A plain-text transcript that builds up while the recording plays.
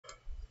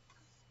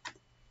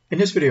In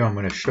this video, I'm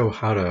going to show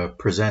how to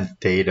present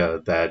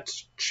data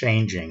that's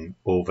changing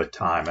over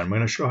time. I'm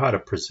going to show how to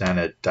present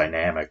it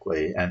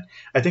dynamically, and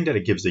I think that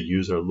it gives the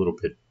user a little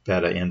bit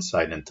better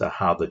insight into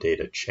how the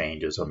data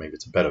changes, or maybe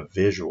it's a better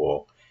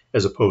visual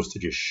as opposed to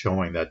just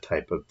showing that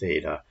type of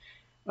data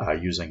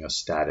using a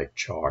static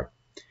chart.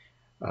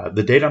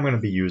 The data I'm going to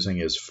be using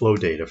is flow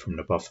data from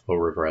the Buffalo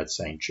River at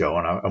St. Joe,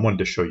 and I wanted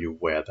to show you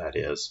where that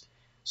is.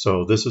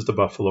 So this is the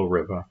Buffalo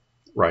River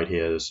right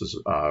here. This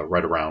is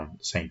right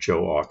around St.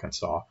 Joe,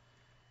 Arkansas.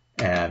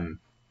 And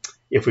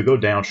if we go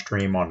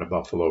downstream on the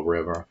Buffalo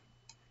River,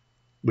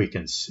 we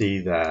can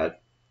see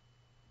that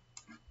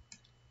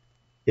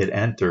it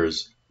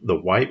enters the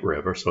White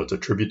River. So it's a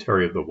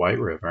tributary of the White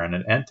River, and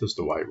it enters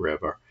the White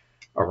River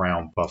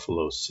around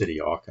Buffalo City,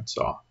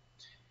 Arkansas.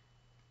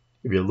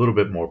 Give you a little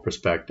bit more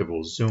perspective.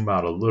 We'll zoom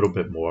out a little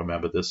bit more.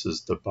 Remember, this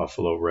is the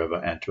Buffalo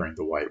River entering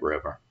the White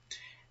River.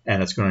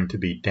 And it's going to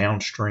be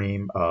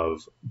downstream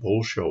of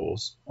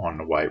Shoals on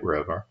the White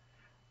River,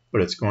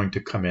 but it's going to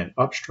come in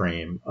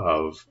upstream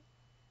of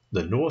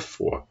the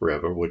Norfork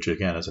River, which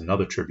again is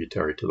another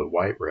tributary to the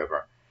White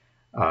River.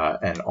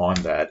 And on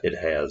that, it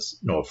has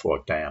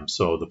Norfork Dam.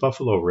 So the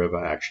Buffalo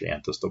River actually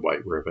enters the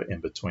White River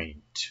in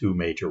between two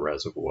major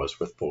reservoirs,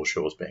 with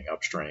Shoals being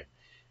upstream,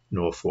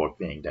 Norfork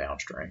being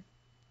downstream.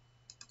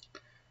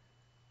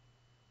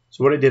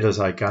 So what I did is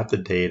I got the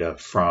data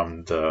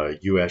from the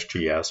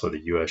USGS, or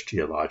the U.S.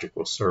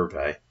 Geological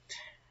Survey,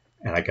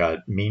 and I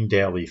got mean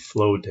daily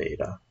flow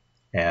data,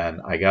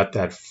 and I got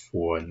that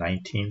for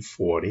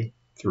 1940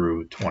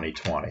 through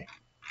 2020.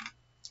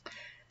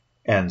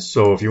 And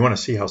so if you want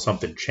to see how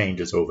something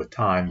changes over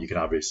time, you can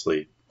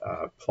obviously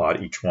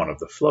plot each one of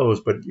the flows,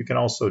 but you can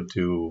also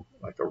do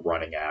like a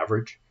running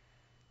average.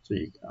 So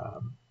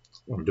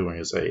what I'm doing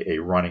is a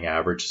running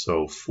average.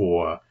 So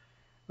for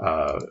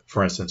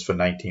instance, for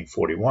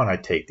 1941, I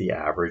take the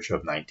average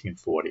of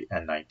 1940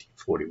 and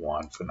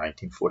 1941. For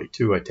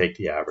 1942, I take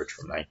the average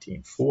from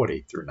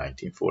 1940 through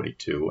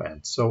 1942,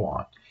 and so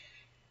on.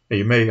 Now,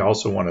 you may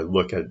also want to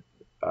look at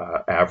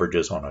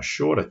averages on a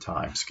shorter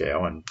time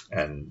scale,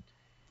 and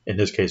in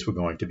this case, we're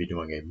going to be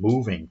doing a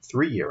moving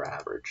 3-year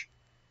average.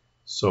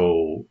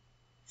 So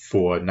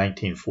for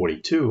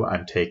 1942,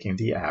 I'm taking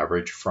the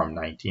average from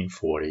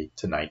 1940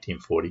 to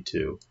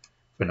 1942.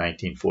 For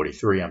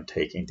 1943, I'm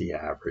taking the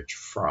average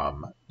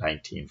from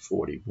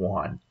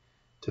 1941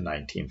 to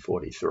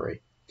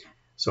 1943.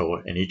 So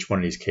in each one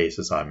of these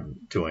cases, I'm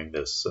doing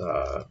this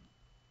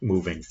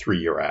moving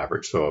 3-year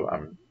average. So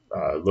I'm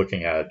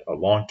looking at a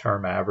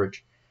long-term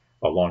average,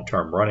 a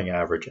long-term running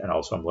average, and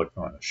also I'm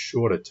looking on a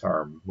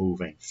shorter-term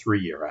moving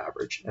 3-year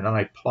average. And then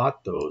I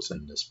plot those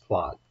in this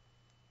plot.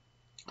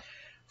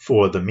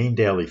 For the mean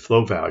daily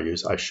flow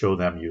values, I show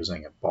them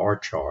using a bar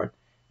chart,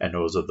 and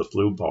those are the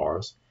blue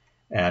bars.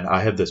 And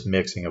I have this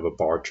mixing of a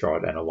bar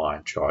chart and a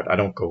line chart. I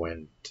don't go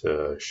in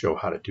to show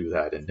how to do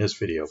that in this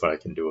video, but I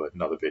can do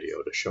another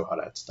video to show how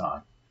that's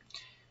done.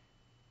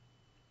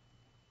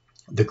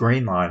 The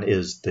green line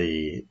is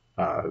the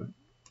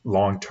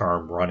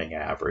long-term running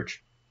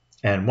average.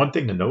 And one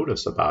thing to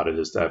notice about it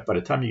is that by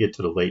the time you get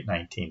to the late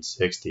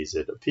 1960s,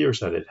 it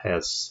appears that it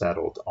has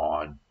settled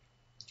on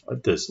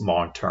this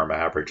long-term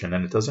average, and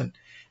then it doesn't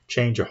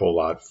change a whole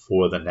lot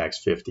for the next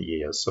 50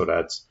 years. So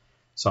that's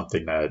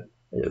something that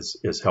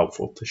is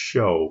helpful to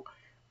show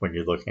when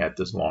you're looking at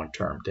this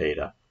long-term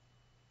data.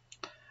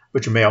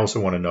 But you may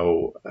also want to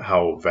know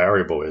how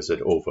variable is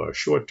it over a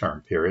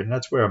short-term period, and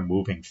that's where a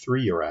moving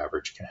 3-year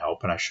average can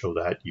help, and I show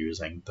that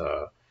using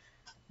the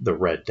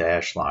red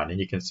dash line, and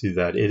you can see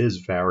that it is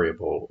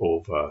variable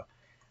over,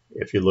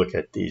 if you look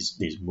at these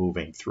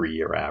moving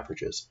 3-year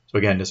averages. So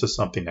again, this is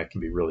something that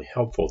can be really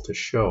helpful to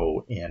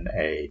show in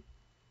a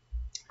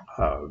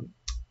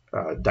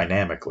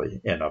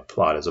dynamically in a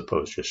plot, as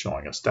opposed to just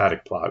showing a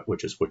static plot,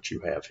 which is what you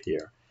have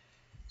here.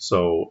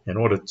 So in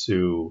order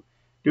to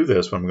do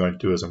this, what I'm going to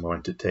do is I'm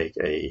going to take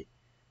a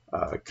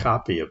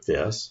copy of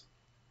this.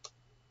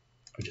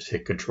 I just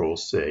hit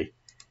Control-C,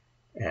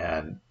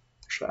 and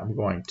I'm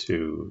going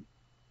to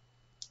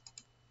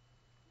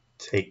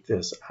take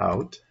this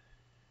out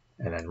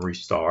and then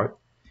restart.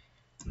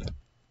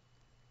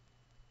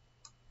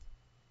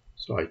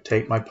 So I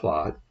take my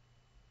plot,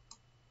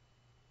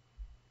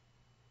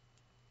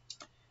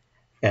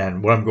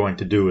 and what I'm going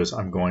to do is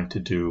I'm going to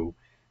do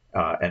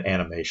an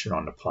animation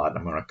on the plot, and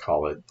I'm going to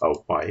call it a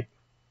wipe.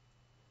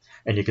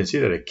 And you can see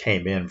that it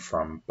came in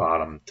from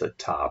bottom to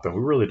top, and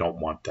we really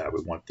don't want that.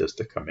 We want this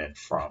to come in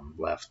from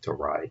left to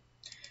right.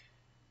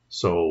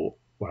 So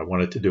what I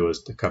wanted to do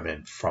is to come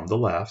in from the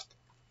left,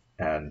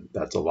 and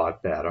that's a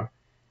lot better.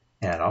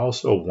 And I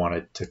also want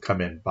it to come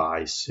in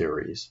by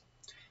series.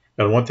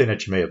 Now, the one thing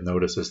that you may have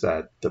noticed is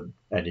that,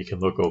 and you can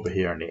look over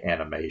here in the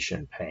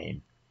animation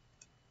pane,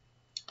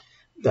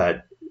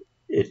 that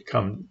it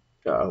comes,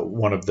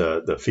 one of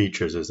the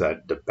features is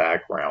that the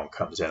background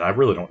comes in. I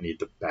really don't need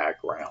the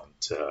background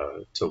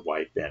to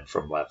wipe in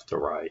from left to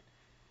right.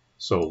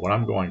 So what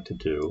I'm going to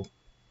do,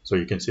 so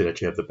you can see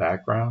that you have the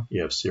background,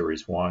 you have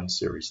Series 1,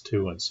 Series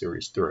 2, and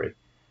Series 3.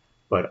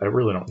 But I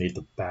really don't need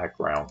the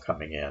background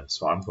coming in,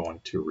 so I'm going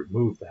to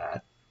remove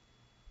that.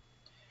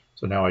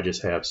 So now I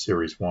just have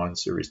Series 1,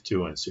 Series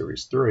 2, and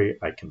Series 3.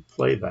 I can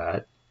play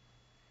that.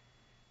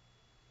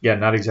 Yeah,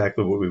 not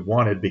exactly what we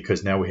wanted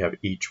because now we have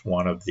each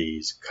one of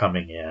these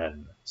coming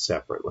in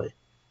separately.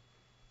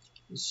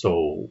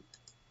 So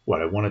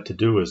what I wanted to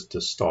do is to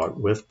start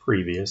with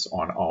previous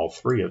on all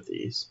three of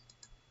these.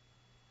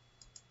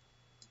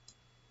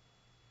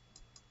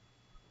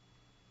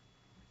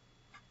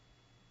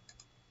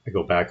 I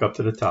go back up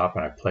to the top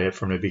and I play it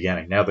from the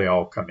beginning. Now they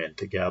all come in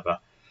together.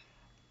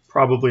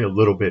 Probably a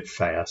little bit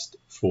fast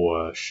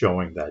for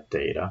showing that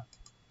data.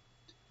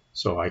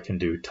 So I can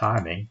do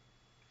timing.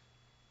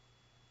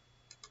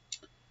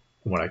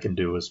 And what I can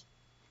do is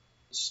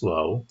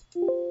slow.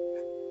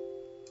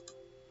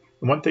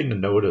 And one thing to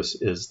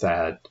notice is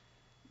that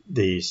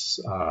this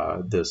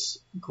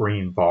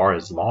green bar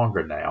is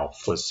longer now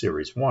for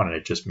Series 1, and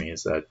it just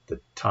means that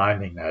the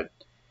timing that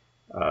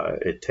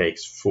it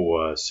takes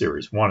for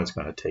Series 1 is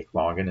going to take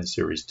longer than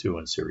Series 2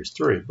 and Series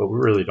 3, but we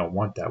really don't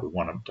want that. We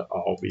want them to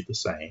all be the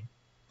same.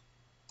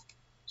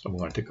 So I'm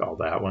going to call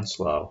that one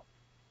slow.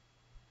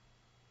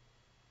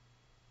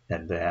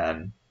 And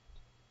then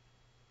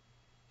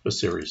for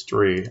Series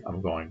 3,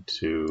 I'm going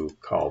to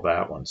call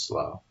that one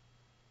slow.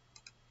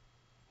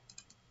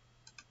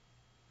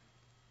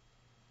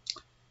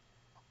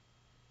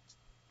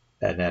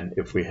 And then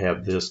if we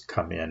have this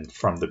come in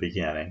from the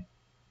beginning,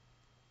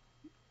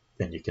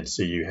 then you can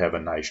see you have a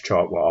nice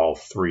chart where all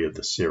three of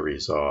the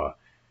series are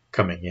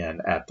coming in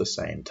at the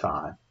same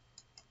time.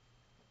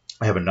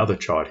 I have another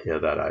chart here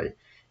that I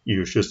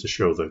use just to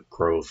show the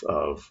growth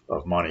of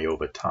money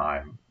over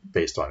time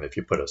based on if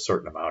you put a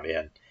certain amount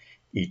in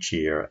each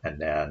year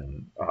and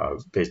then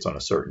based on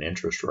a certain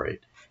interest rate.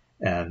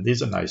 And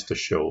these are nice to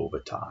show over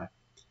time.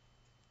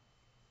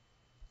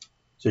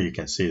 So you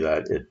can see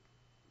that it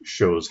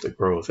shows the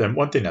growth. And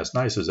one thing that's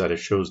nice is that it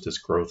shows this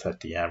growth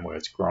at the end where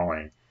it's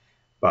growing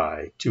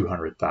by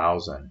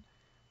 200,000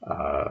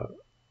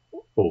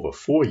 over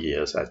 4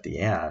 years at the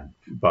end,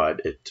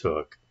 but it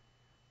took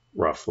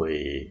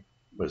roughly,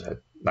 was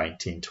that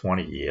 19,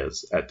 20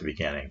 years at the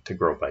beginning to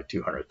grow by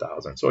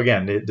 200,000. So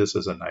again, this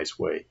is a nice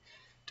way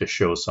to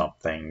show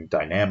something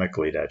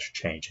dynamically that's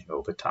changing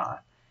over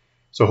time.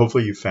 So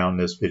hopefully you found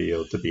this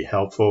video to be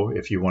helpful.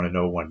 If you want to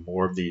know when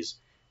more of these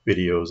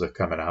videos are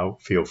coming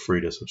out, feel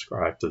free to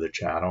subscribe to the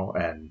channel,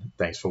 and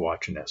thanks for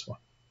watching this one.